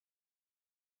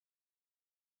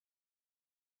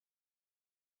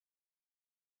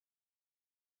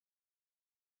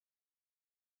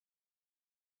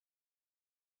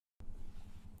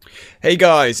Hey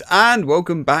guys, and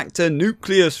welcome back to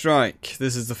Nuclear Strike.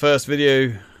 This is the first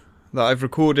video that I've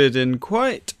recorded in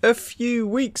quite a few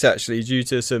weeks actually, due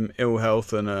to some ill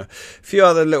health and a few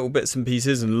other little bits and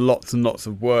pieces and lots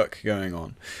of work going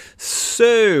on.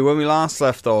 So when we last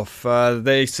left off,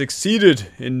 they succeeded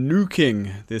in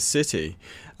nuking this city.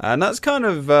 And that's kind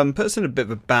of puts us in a bit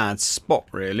of a bad spot,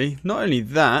 really. Not only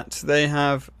that, they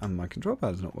have... And my control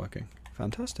pad's not working.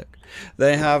 Fantastic.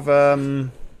 They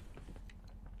have...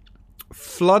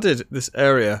 flooded this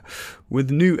area with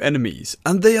new enemies,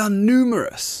 and they are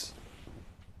numerous.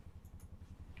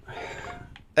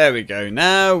 There we go,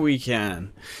 now we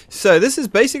can. So this is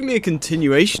basically a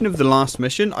continuation of the last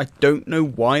mission. I don't know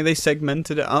why they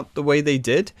segmented it up the way they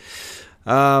did,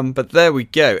 but there we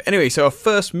go. Anyway, so our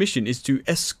first mission is to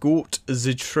escort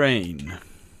the train.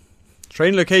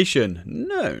 Train location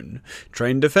known.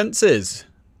 Train defenses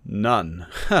none.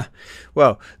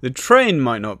 Well, the train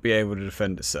might not be able to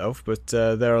defend itself, but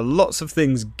there are lots of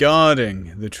things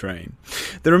guarding the train.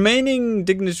 The remaining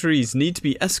dignitaries need to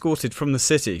be escorted from the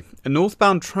city. A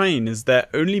northbound train is their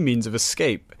only means of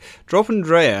escape. Drop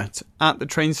Andrea at the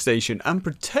train station and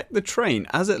protect the train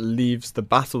as it leaves the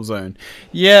battle zone.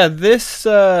 Yeah, this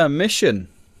mission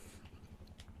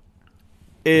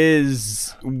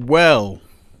is, well...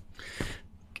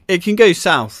 it can go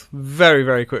south very,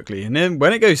 very quickly. And then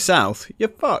when it goes south, you're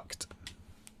fucked.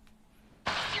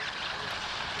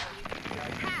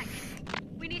 Attack!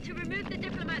 We need to remove the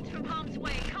diplomats from harm's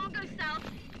way. Can't go south,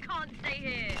 can't stay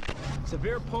here.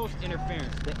 Severe post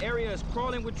interference. The area is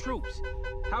crawling with troops.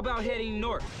 How about heading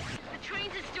north? The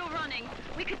trains are still running.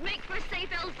 We could make for a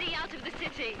safe LZ out of the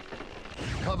city.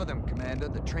 Cover them, Commander.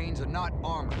 The trains are not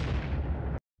armored.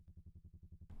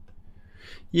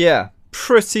 Yeah.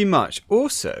 Pretty much.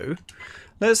 Also,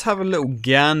 let's have a little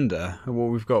gander at what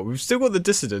we've got. We've still got the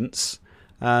dissidents,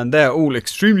 and they're all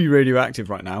extremely radioactive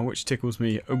right now, which tickles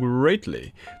me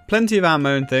greatly. Plenty of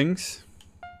ammo and things.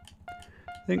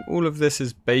 I think all of this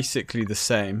is basically the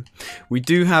same. We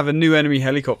do have a new enemy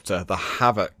helicopter, the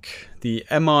Havoc. The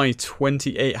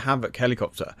Mi-28 Havoc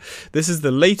helicopter. This is the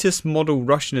latest model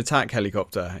Russian attack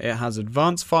helicopter. It has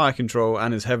advanced fire control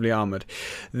and is heavily armoured.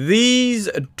 These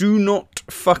do not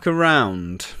fuck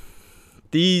around.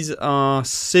 These are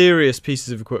serious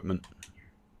pieces of equipment.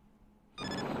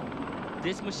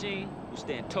 This machine will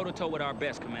stand toe-to-toe with our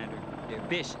best, Commander. They're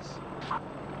vicious.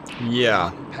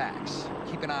 Yeah. Packs.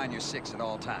 Keep an eye on your six at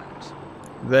all times.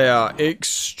 They are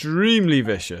extremely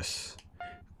vicious.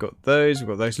 Got those, we've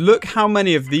got those. Look how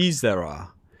many of these there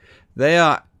are. They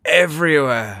are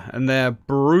everywhere and they're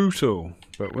brutal.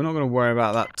 But we're not going to worry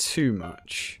about that too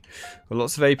much. Got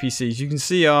lots of APCs. You can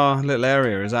see our little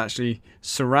area is actually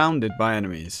surrounded by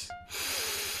enemies.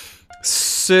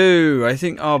 So I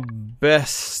think our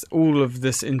best, all of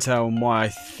this intel and why I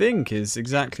think is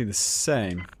exactly the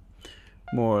same.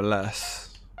 More or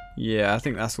less. Yeah, I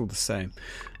think that's all the same.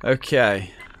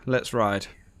 Okay, let's ride.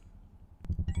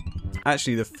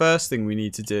 Actually, the first thing we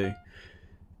need to do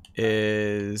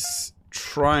is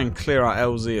try and clear our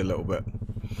LZ a little bit.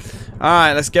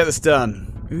 Alright, let's get this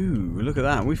done. Ooh, look at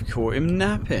that. We've caught him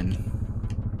napping.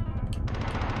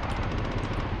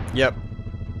 Yep.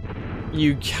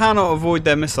 You cannot avoid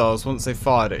their missiles once they've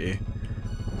fired at you,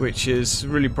 which is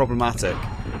really problematic.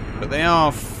 But they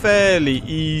are fairly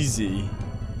easy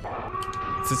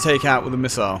to take out with a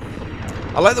missile.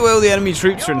 I like the way all the enemy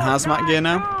troops are in hazmat gear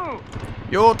now.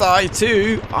 You'll die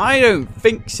too? I don't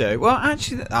think so. Well,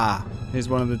 actually... here's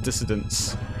one of the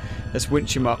dissidents. Let's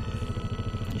winch him up.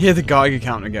 Hear the Geiger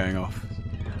counter going off.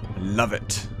 I love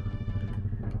it.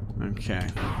 Okay.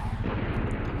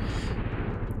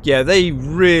 Yeah, they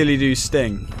really do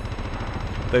sting.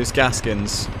 Those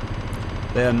Gaskins.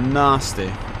 They are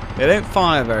nasty. They don't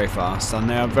fire very fast and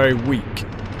they are very weak.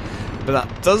 But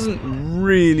that doesn't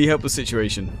really help the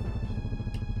situation.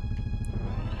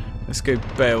 Let's go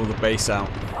bail the base out.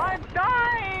 I'm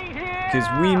dying here!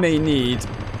 Because we may need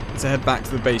to head back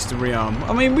to the base to rearm.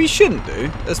 I mean, we shouldn't do.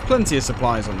 There's plenty of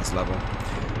supplies on this level.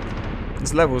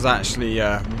 This level is actually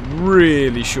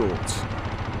really short.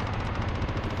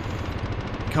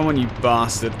 Come on, you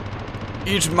bastard.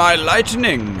 Eat my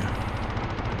lightning!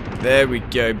 There we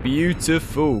go.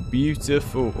 Beautiful,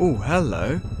 beautiful. Oh,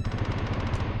 hello.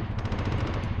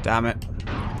 Damn it.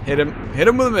 Hit him. Hit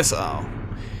him with a missile.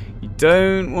 You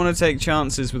don't want to take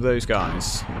chances with those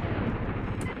guys.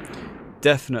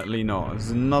 Definitely not.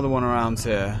 There's another one around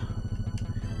here.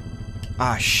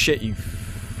 Ah, shit, you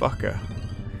fucker.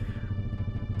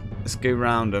 Let's go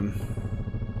round him.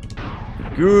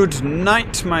 Good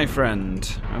night, my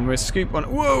friend. And we'll scoop one.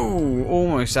 Whoa!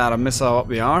 Almost had a missile up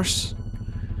the arse.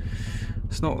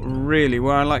 It's not really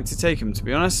where I like to take him, to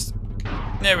be honest.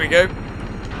 There we go.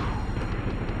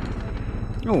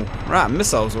 Oh, right,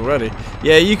 missiles already.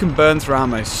 Yeah, you can burn through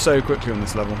ammo so quickly on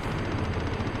this level.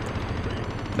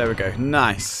 There we go.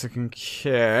 Nice.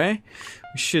 Okay.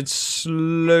 We should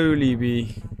slowly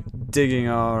be digging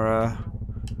our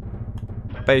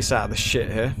base out of the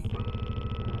shit here.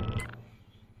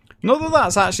 Not that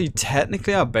that's actually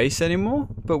technically our base anymore,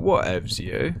 but whatevs,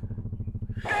 you.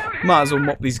 Might as well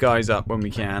mop these guys up when we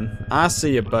can. I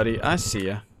see you, buddy. I see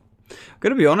you.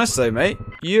 Gonna be honest though, mate.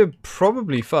 You're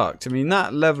probably fucked. I mean,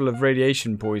 that level of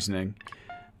radiation poisoning,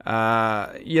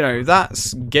 you know,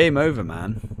 that's game over,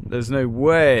 man. There's no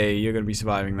way you're gonna be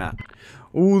surviving that.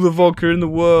 All the vodka in the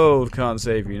world can't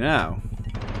save you now.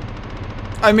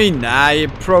 I mean, nah,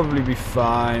 you'd probably be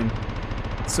fine.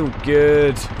 It's all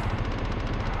good.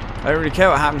 I don't really care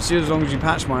what happens to you as long as you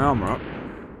patch my armor up.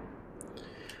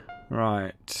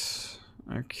 Right.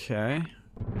 Okay.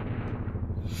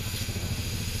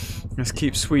 Let's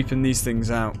keep sweeping these things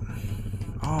out.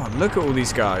 Oh, look at all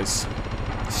these guys.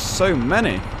 So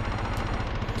many.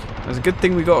 It's a good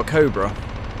thing we got a Cobra.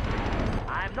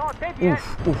 I'm not dead yet.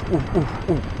 Oof, oof, oof, oof,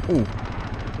 oof,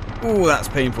 oof. Ooh, that's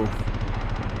painful.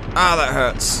 Ah, that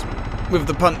hurts. With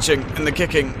the punching and the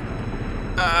kicking.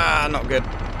 Ah, not good.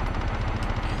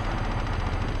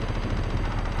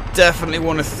 Definitely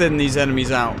want to thin these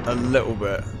enemies out a little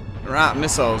bit. They're out of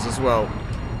missiles as well.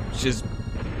 Which is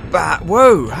bad.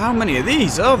 Whoa, how many of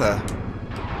these are there?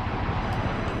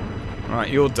 Right,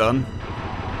 you're done.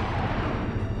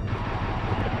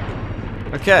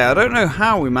 Okay, I don't know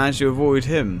how we managed to avoid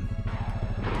him.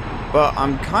 But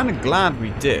I'm kind of glad we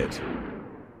did.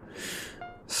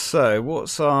 So,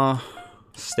 what's our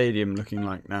stadium looking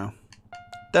like now?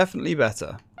 Definitely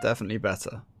better. Definitely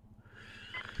better.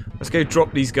 Let's go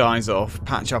drop these guys off,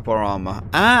 patch up our armor,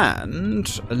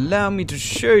 and allow me to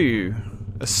show you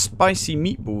a spicy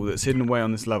meatball that's hidden away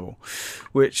on this level,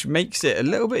 which makes it a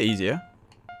little bit easier.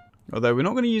 Although we're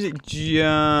not going to use it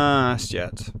just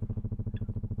yet.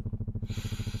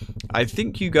 I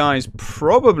think you guys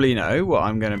probably know what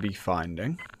I'm going to be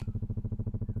finding.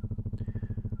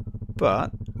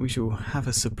 But we shall have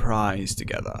a surprise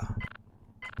together.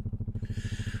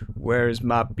 Where is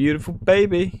my beautiful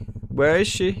baby? Where is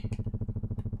she?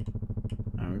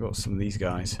 Oh, we've got some of these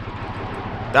guys.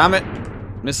 Damn it!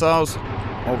 Missiles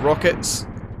or rockets.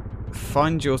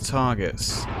 Find your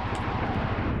targets.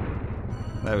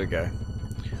 There we go.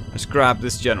 Let's grab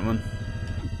this gentleman.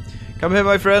 Come here,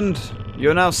 my friend.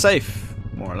 You're now safe,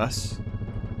 more or less.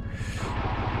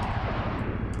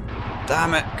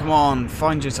 Damn it! Come on,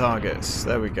 find your targets.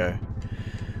 There we go.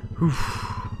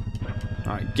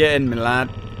 Alright, get in, my lad.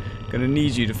 Gonna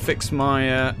need you to fix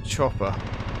my chopper.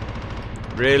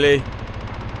 Really?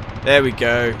 There we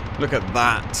go. Look at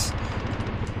that.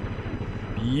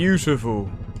 Beautiful.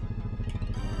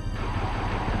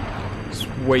 Let's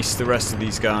waste the rest of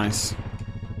these guys.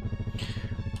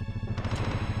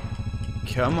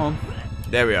 Come on.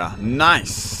 There we are.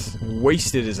 Nice.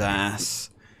 Wasted his ass.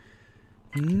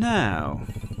 Now,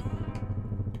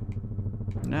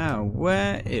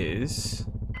 where is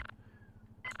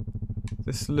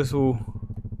this little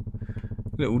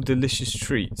delicious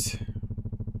treat?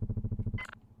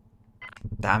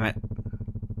 Damn it!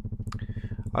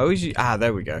 I always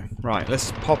there we go. Right,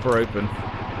 let's pop her open.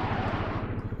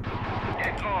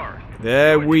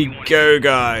 There we go,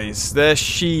 guys. There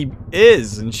she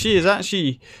is, and she is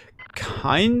actually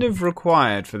kind of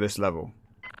required for this level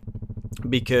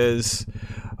because,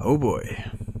 oh boy.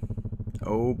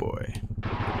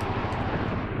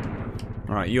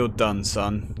 Alright, you're done,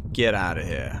 son. Get out of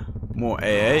here. More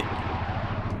AA.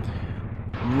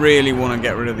 Really want to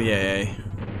get rid of the AA.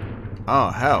 Oh,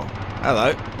 hell.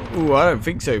 Hello. Ooh, I don't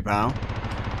think so, pal.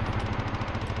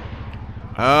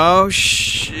 Oh,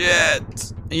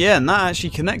 shit. Yeah, and that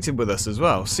actually connected with us as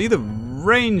well. See the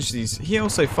range these... He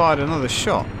also fired another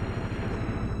shot.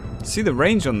 See the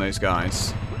range on those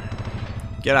guys.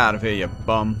 Get out of here, you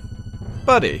bum.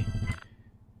 Buddy.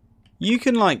 You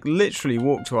can, like, literally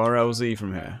walk to our LZ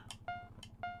from here.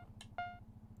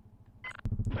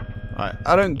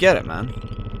 I don't get it, man.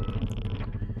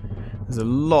 There's a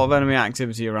lot of enemy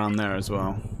activity around there as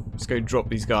well. Let's go drop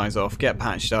these guys off, get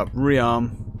patched up,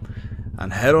 rearm,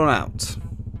 and head on out.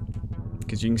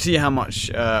 Because you can see how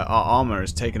much our armor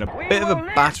has taken a bit of a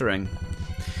battering.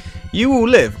 You will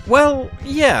live. Well,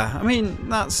 yeah, I mean,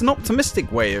 that's an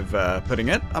optimistic way of putting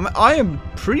it. I mean, I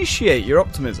appreciate your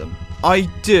optimism. I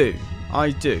do.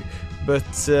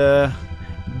 But,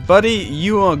 buddy,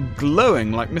 you are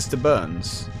glowing like Mr.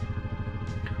 Burns.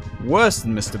 Worse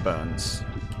than Mr. Burns.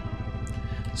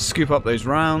 Scoop up those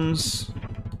rounds.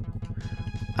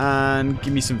 And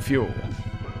give me some fuel.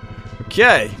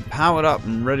 Okay, powered up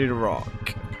and ready to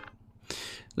rock.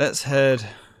 Let's head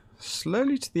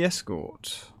slowly to the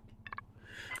escort.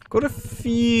 Got a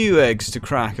few eggs to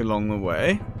crack along the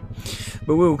way,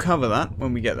 but we'll cover that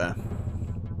when we get there.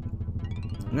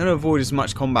 I'm going to avoid as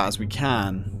much combat as we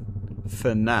can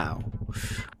for now.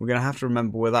 We're going to have to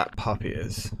remember where that puppy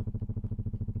is,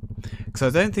 because I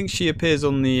don't think she appears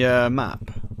on the map,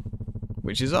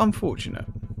 which is unfortunate.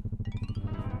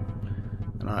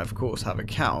 And I of course have a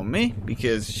cat on me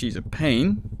because she's a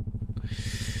pain.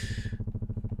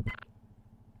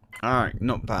 Alright,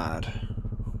 not bad.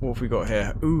 What have we got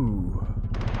here? Ooh.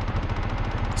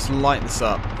 Let's light this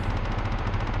up.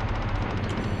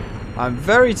 I'm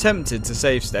very tempted to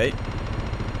save state,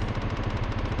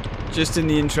 just in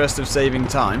the interest of saving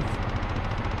time.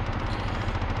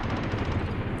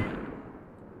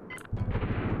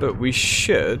 But we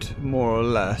should, more or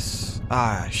less...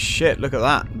 Ah, shit, look at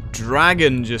that.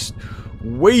 Dragon just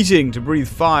waiting to breathe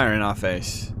fire in our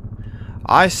face.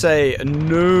 I say,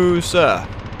 no, sir.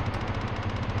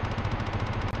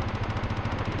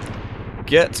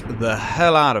 Get the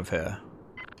hell out of here.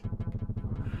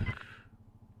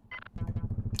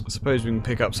 I suppose we can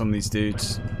pick up some of these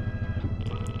dudes.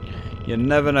 You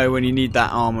never know when you need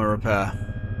that armor repair.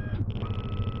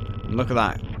 And look at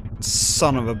that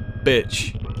son of a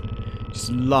bitch. Just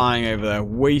lying over there,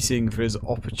 waiting for his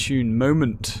opportune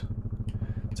moment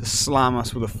to slam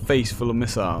us with a face full of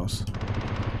missiles.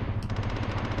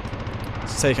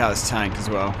 Let's take out this tank as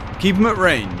well. Keep him at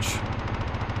range.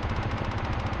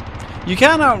 You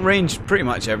can outrange pretty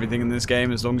much everything in this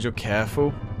game as long as you're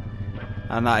careful.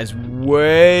 And that is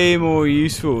way more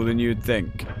useful than you would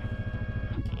think.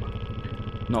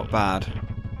 Not bad.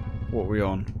 What are we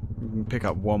on? We can pick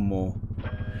up one more.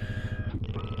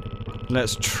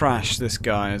 Let's trash this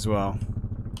guy as well.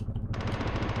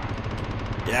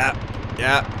 Yeah.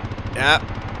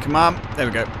 Come on. There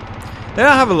we go. They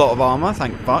don't have a lot of armor,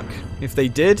 thank fuck. If they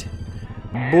did,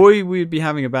 boy, we'd be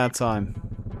having a bad time.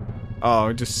 Oh,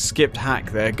 I just skipped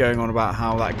hack there, going on about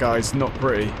how that guy's not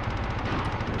pretty.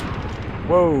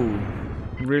 Whoa.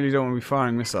 Really don't want to be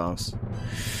firing missiles.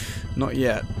 Not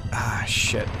yet. Ah,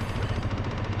 shit.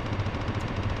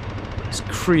 Let's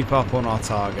creep up on our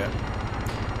target.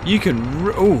 You can...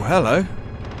 Oh, hello.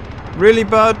 Really,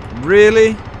 bud?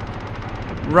 Really?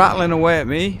 Rattling away at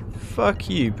me? Fuck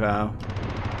you, pal.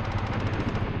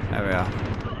 There we are.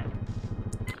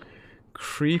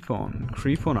 Creep on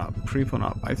up, creep on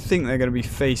up. I think they're going to be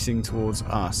facing towards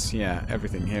us. Yeah,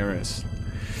 everything here is.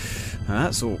 Now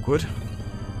that's awkward.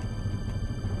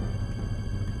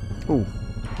 Ooh.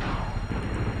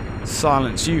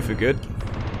 Silence you for good.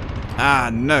 Ah,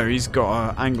 no, he's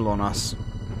got an angle on us.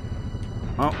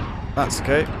 Oh, that's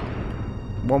okay.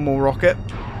 One more rocket.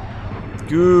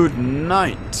 Good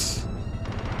night.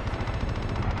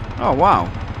 Oh,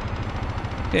 wow.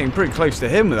 Getting pretty close to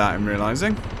him without him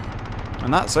realising.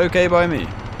 And that's okay by me.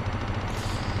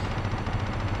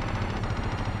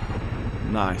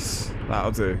 Nice.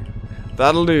 That'll do.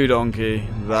 That'll do, donkey.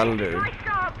 That'll do.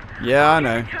 Yeah, I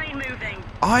know.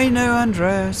 I know,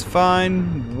 Andreas.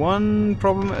 Fine. One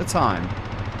problem at a time.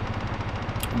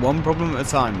 One problem at a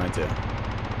time, my dear.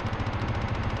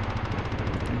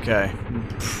 Okay.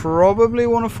 Probably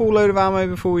want a full load of ammo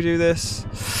before we do this.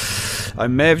 I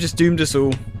may have just doomed us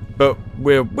all. But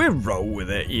we'll roll with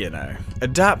it, you know.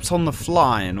 Adapt on the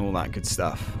fly and all that good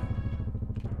stuff.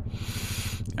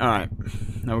 Alright.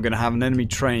 Now we're going to have an enemy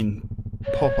train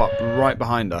pop up right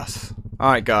behind us.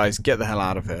 Alright, guys. Get the hell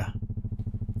out of here.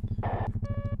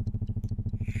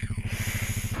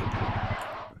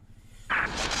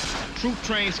 Troop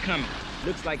train's coming.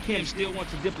 Looks like Kim still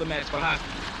wants the diplomats for hostage.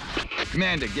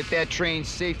 Commander, get that train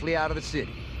safely out of the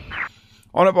city.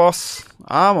 On it, boss.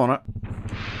 I'm on it.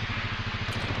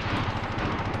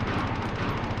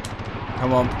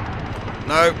 Come on.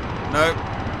 No.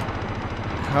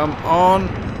 Come on.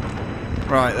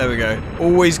 Right, there we go.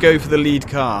 Always go for the lead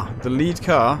car. The lead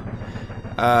car,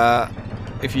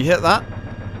 if you hit that,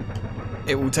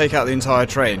 it will take out the entire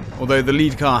train. Although the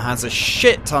lead car has a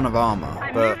shit ton of armor.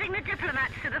 I'm But moving the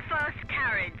diplomats to the first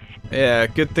carriage. yeah,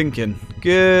 good thinking.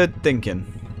 Good thinking.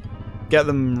 Get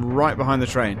them right behind the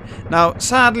train. Now,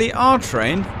 sadly, our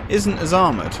train isn't as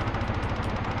armored.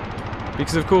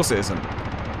 Because of course it isn't.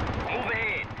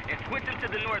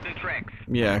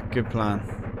 Yeah, good plan.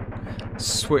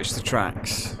 Switch the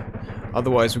tracks.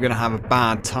 Otherwise, we're going to have a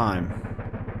bad time.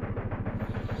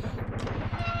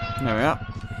 There we are.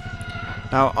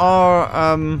 Now,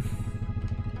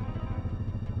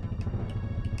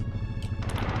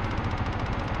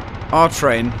 our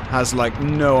train has, like,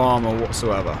 no armor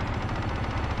whatsoever.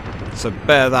 So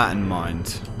bear that in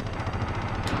mind.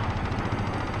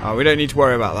 Oh, we don't need to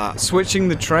worry about that. Switching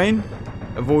the train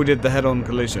avoided the head-on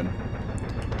collision.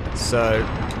 So,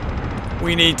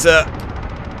 we need to...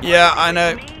 Yeah, I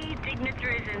know.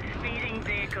 Dignitaries and speeding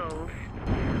vehicles.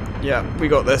 Yeah, we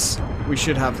got this. We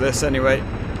should have this anyway.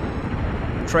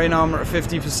 Train armor at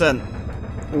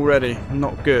 50% already.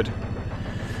 Not good.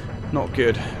 Not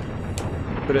good.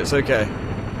 But it's okay.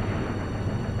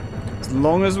 As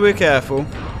long as we're careful,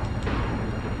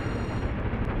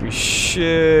 we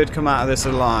should come out of this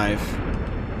alive.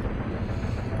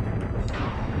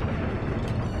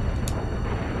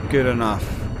 Good enough.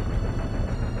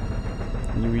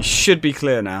 We should be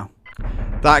clear now.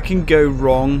 That can go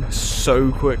wrong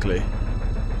so quickly.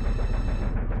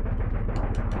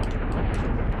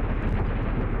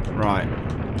 Right.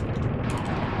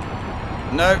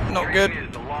 No, not good.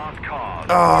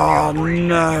 Oh,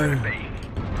 no.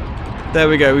 There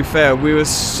we go, we failed. We were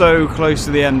so close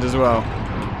to the end as well.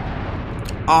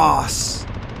 Arse.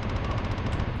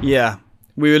 Yeah,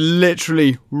 we were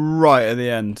literally right at the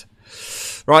end.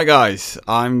 Right, guys,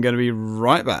 I'm going to be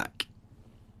right back.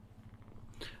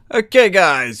 Okay,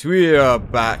 guys, we are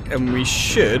back, and we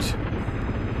should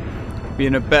be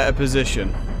in a better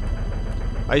position.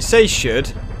 I say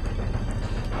should.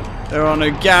 There are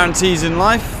no guarantees in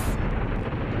life.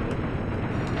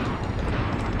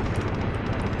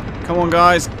 Come on,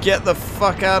 guys, get the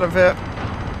fuck out of here.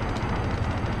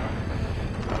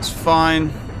 That's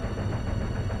fine.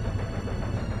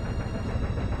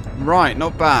 Right,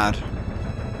 not bad.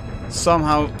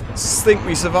 Somehow think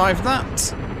we survived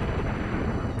that.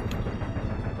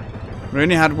 We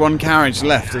only had one carriage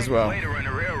left as well.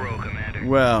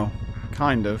 Well,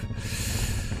 kind of.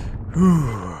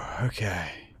 Whew,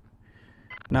 okay.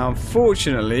 Now,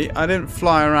 unfortunately, I didn't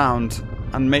fly around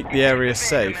and make the area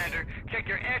safe,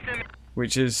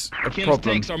 which is a problem.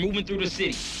 Tanks are moving through the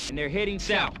city, and they're heading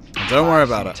south. Don't worry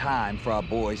about it. Time for our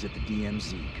boys at the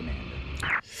DMZ, Commander.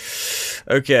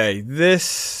 Okay,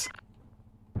 this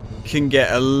can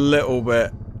get a little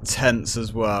bit tense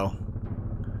as well.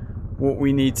 What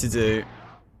we need to do,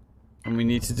 and we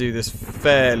need to do this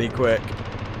fairly quick,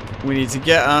 we need to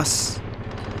get us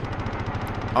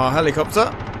our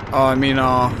helicopter. Oh, I mean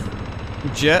our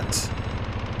jet.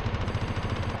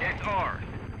 That's ours.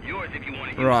 Yours if you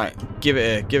want to. Right, give it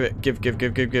here. Give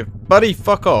it. Give. Buddy,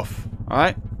 fuck off.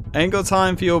 Alright? Ain't got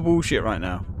time for your bullshit right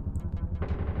now.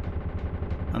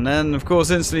 And then, of course,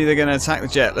 instantly they're going to attack the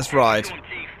jet. Let's ride.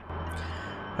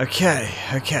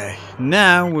 Okay.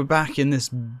 Now we're back in this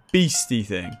beastie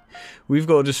thing. We've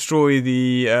got to destroy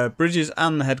the bridges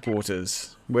and the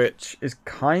headquarters, which is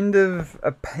kind of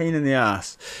a pain in the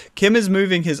ass. Kim is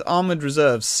moving his armoured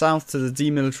reserves south to the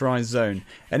demilitarized zone.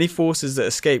 Any forces that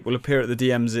escape will appear at the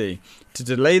DMZ. To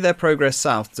delay their progress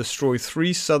south, destroy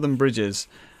 3 southern bridges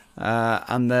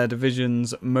and their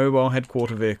division's mobile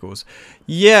headquarter vehicles.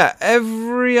 Yeah,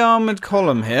 every armoured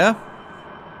column here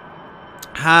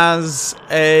has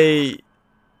a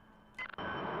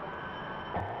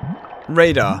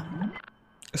radar.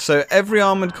 So every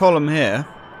armoured column here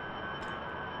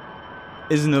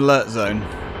is an alert zone.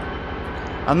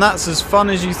 And that's as fun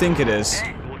as you think it is.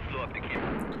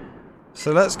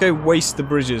 So let's go waste the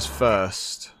bridges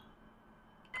first.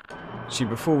 Actually,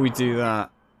 before we do that,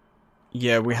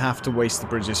 yeah, we have to waste the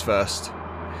bridges first.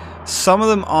 Some of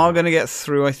them are going to get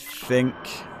through, I think.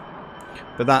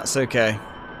 But that's okay.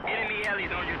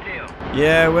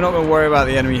 Yeah, we're not going to worry about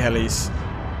the enemy helis.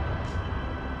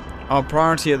 Our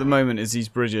priority at the moment is these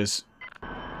bridges.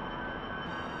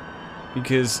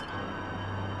 Because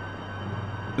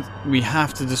we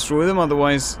have to destroy them,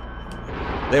 otherwise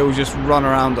they will just run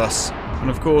around us. And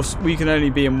of course, we can only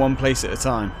be in one place at a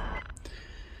time.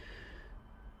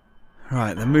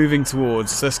 Right, they're moving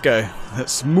towards. Let's go.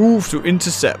 Let's move to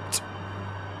intercept.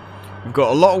 We've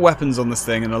got a lot of weapons on this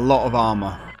thing and a lot of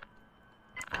armor.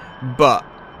 But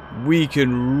we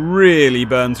can really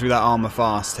burn through that armor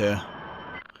fast here.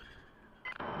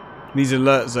 These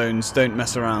alert zones don't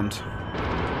mess around.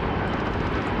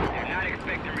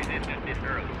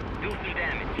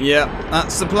 Yeah,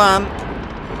 that's the plan.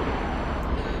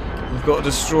 We've got to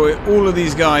destroy all of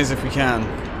these guys if we can.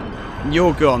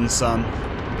 You're gone, son.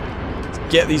 Let's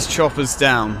get these choppers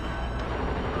down.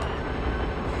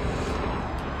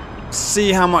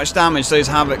 See how much damage those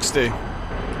Havocs do.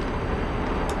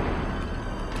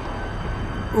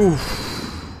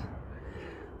 Oof.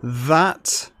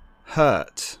 That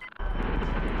hurt.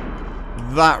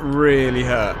 That really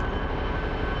hurt.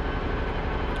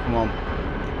 Come on.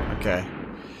 Okay.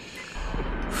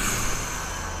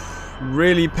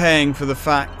 Really paying for the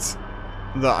fact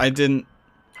that I didn't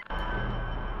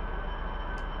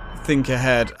think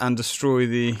ahead and destroy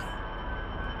the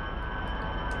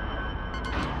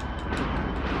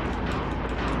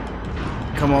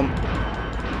Come on.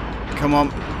 Come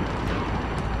on.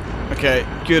 Okay,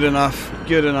 good enough.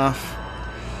 Good enough.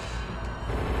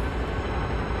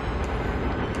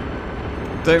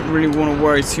 Don't really want to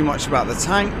worry too much about the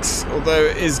tanks, although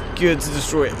it is good to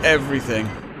destroy everything.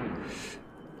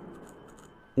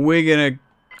 We're going to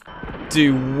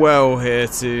do well here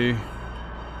to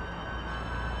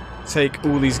take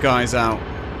all these guys out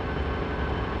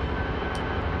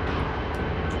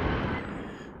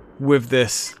with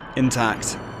this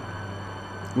intact.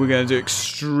 We're going to do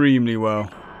extremely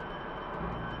well.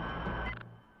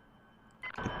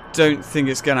 I don't think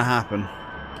it's going to happen.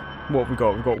 What have we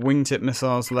got? We've got wingtip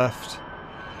missiles left.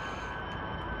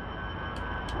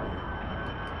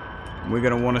 We're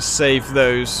going to want to save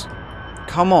those.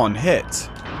 Come on, hit.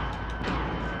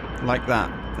 Like that.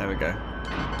 There we go.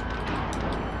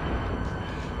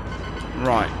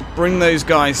 Right, bring those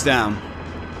guys down.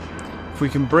 If we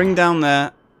can bring down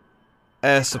their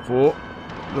air support,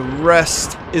 the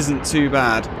rest isn't too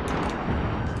bad.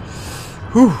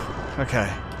 Whew.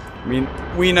 Okay. I mean,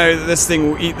 we know that this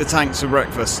thing will eat the tanks for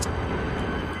breakfast.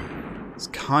 It's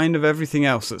kind of everything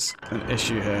else that's an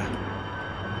issue here.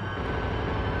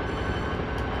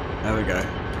 There we go.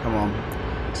 Come on.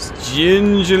 Just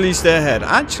gingerly stay ahead.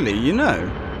 Actually, you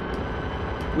know,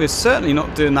 we're certainly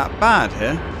not doing that bad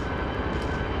here.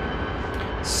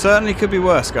 Certainly could be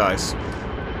worse, guys.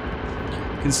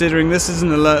 Considering this is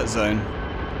an alert zone.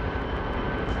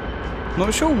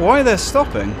 Not sure why they're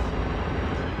stopping.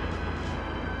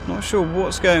 Not sure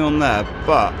what's going on there,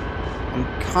 but I'm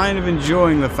kind of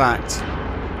enjoying the fact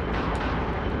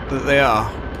that they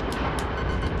are.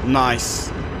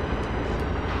 Nice.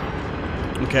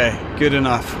 Okay, good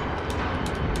enough.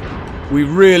 We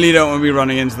really don't want to be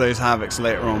running into those Havocs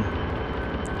later on,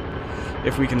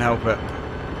 if we can help it.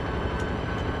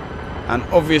 And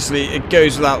obviously it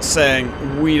goes without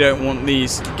saying, we don't want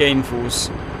these gainfuls.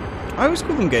 I always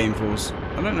call them gainfuls.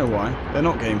 I don't know why. They're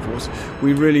not gainfuls.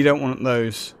 We really don't want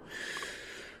those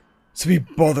to be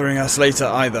bothering us later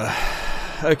either.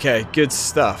 Okay, good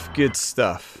stuff. Good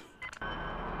stuff.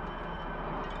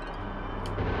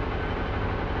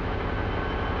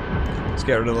 Let's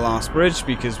get rid of the last bridge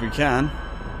because we can.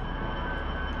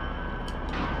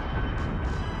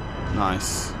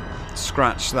 Nice.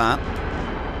 Scratch that.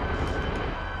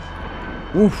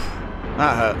 Oof.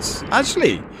 That hurts.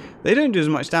 Actually, they don't do as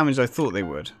much damage as I thought they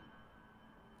would.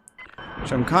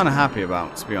 Which I'm kind of happy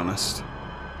about, to be honest.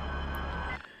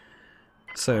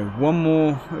 So, one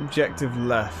more objective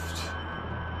left.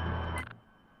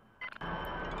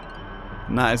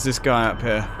 And that is this guy up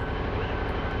here.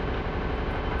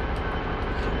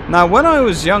 Now, when I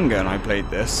was younger and I played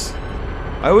this,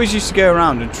 I always used to go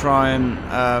around and try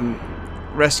and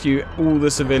rescue all the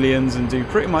civilians and do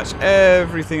pretty much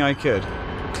everything I could.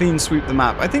 Clean sweep the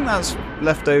map. I think that's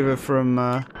left over from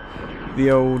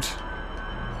the old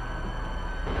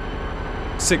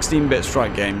 16-bit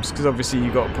strike games, because obviously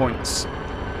you got points.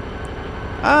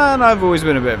 And I've always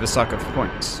been a bit of a sucker for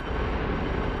points.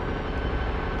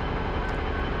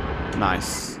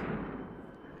 Nice.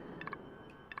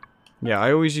 Yeah,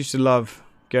 I always used to love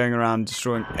going around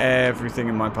destroying everything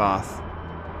in my path.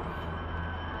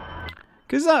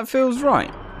 Because that feels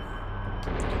right.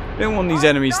 I don't want these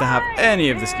enemies to have any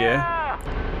of this gear.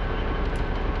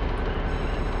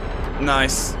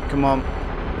 Nice. Come on.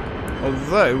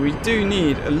 Although, we do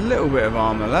need a little bit of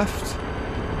armor left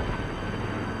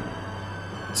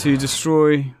to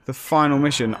destroy the final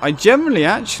mission. I generally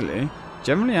actually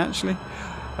don't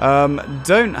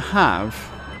have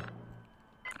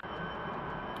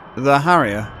the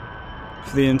Harrier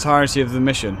for the entirety of the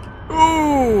mission.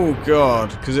 Oh god,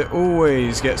 because it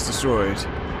always gets destroyed.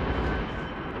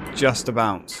 Just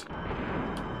about.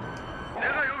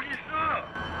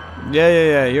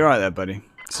 Yeah, you're right there, buddy.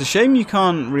 It's a shame you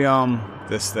can't rearm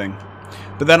this thing.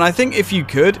 But then I think if you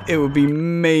could, it would be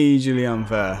majorly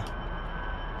unfair.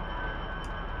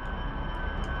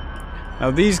 Now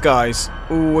these guys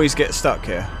always get stuck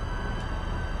here.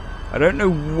 I don't know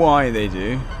why they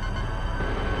do,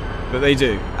 but they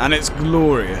do, and it's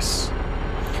glorious.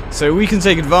 So we can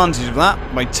take advantage of that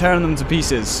by tearing them to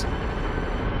pieces.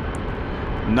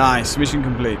 Nice, mission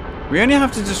complete. We only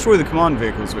have to destroy the command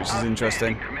vehicles, which is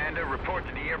interesting. Commander, report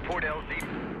to the airport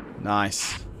LZ.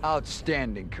 Nice.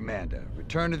 Outstanding, Commander.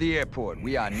 Return to the airport.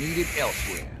 We are needed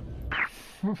elsewhere.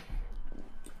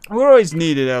 We're always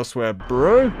needed elsewhere,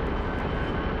 bro.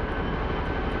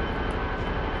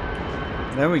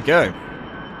 There we go.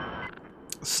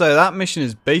 So that mission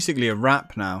is basically a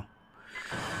wrap now.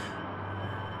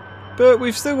 But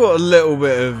we've still got a little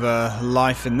bit of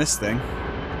life in this thing.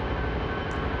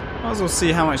 Might as well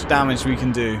see how much damage we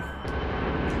can do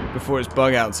before it's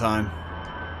bug out time.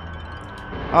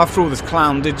 After all, this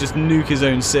clown did just nuke his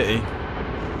own city.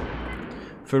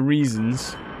 For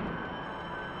reasons.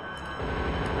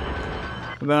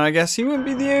 But then I guess he wouldn't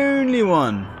be the only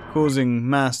one causing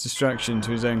mass destruction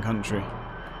to his own country.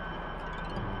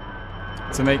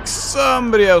 To make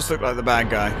somebody else look like the bad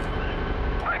guy.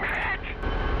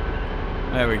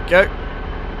 There we go.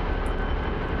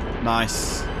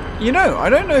 Nice. You know, I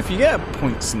don't know if you get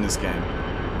points in this game.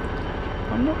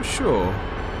 I'm not sure.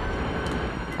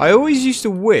 I always used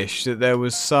to wish that there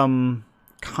was some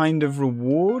kind of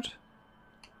reward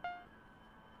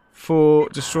for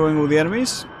destroying all the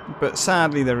enemies, but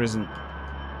sadly there isn't.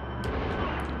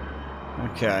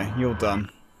 Okay, you're done.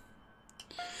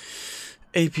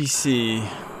 APC.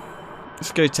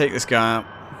 Let's go take this guy out.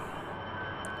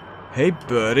 Hey,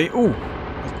 birdie. Ooh,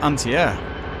 anti-air.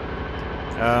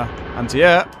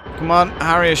 Anti-air. Come on,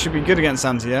 Harrier should be good against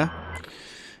anti-air.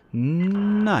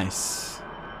 Nice.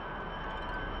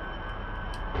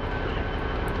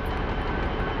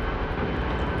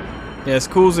 Yes,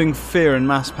 causing fear and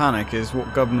mass panic is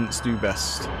what governments do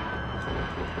best.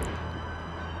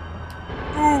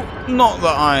 Ooh, not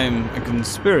that I'm a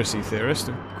conspiracy theorist,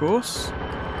 of course.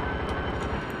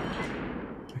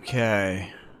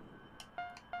 Okay.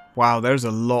 Wow, there's a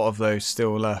lot of those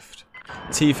still left.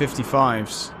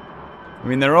 T-55s. I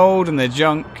mean, they're old and they're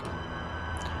junk,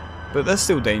 but they're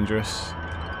still dangerous.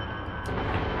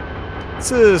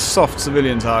 It's soft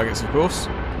civilian targets, of course.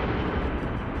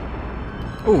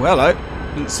 Oh, hello.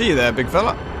 Didn't see you there, big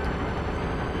fella.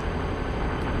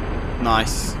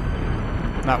 Nice.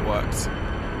 That worked.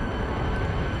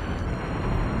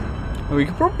 Well, we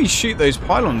could probably shoot those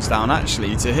pylons down,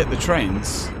 actually, to hit the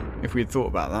trains, if we had thought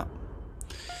about that.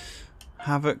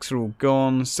 Havocs are all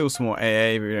gone. Still some more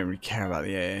AA, but we don't really care about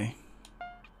the AA.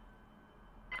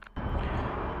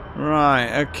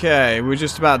 Right, okay. We're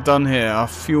just about done here. Our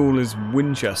fuel is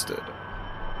Winchestered.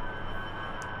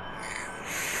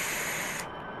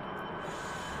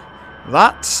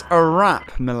 That's a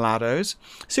wrap, Milados.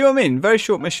 See what I mean? Very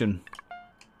short mission.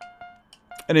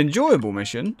 An enjoyable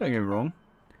mission, don't get me wrong.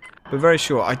 But very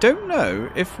short. I don't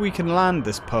know if we can land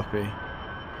this puppy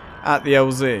at the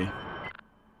LZ.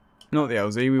 Not the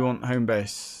LZ, we want home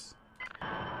base.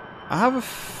 I have a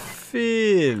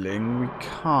feeling we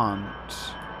can't.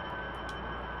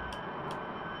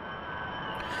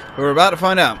 But we're about to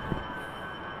find out.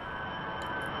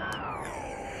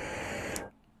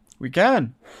 We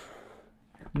can.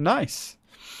 Nice.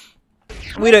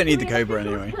 We don't need the Cobra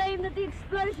anyway. Claim that the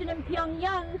explosion in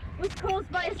Pyongyang was caused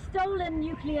by a stolen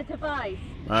nuclear device.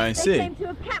 I see. They claim to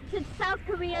have captured South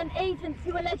Korean agents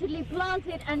who allegedly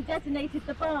planted and detonated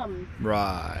the bomb.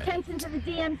 Right. Tensions at the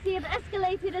DMZ have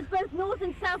escalated as both North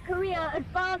and South Korea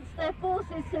advanced their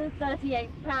forces to the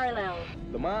 38th parallel.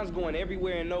 The mine's going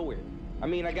everywhere and nowhere. I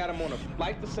mean, I got him on a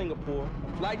flight to Singapore,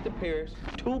 a flight to Paris,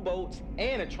 2 boats,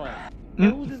 and a train.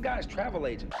 And who's this guy's travel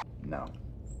agent? No.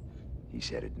 He's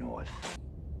headed north.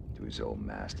 To his old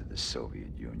master, the Soviet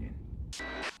Union.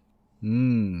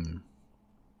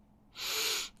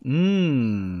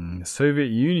 Soviet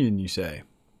Union, you say?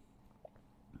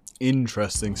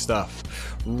 Interesting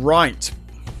stuff. Right.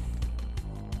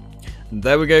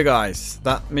 There we go, guys.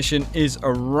 That mission is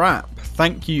a wrap.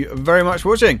 Thank you very much for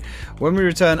watching. When we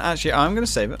return, actually, I'm going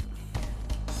to save it.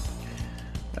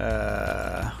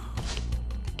 Right,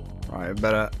 I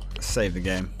better save the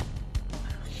game.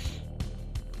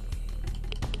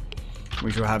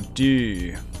 We shall have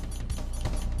due.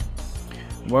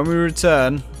 When we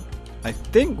return, I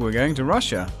think we're going to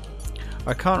Russia.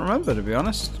 I can't remember, to be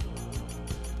honest.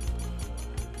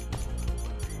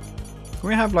 Can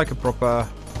we have like a proper...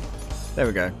 There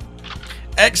we go.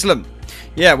 Excellent.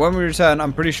 Yeah, when we return,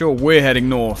 I'm pretty sure we're heading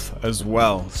north as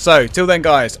well. So, till then,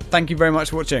 guys, thank you very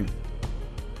much for watching.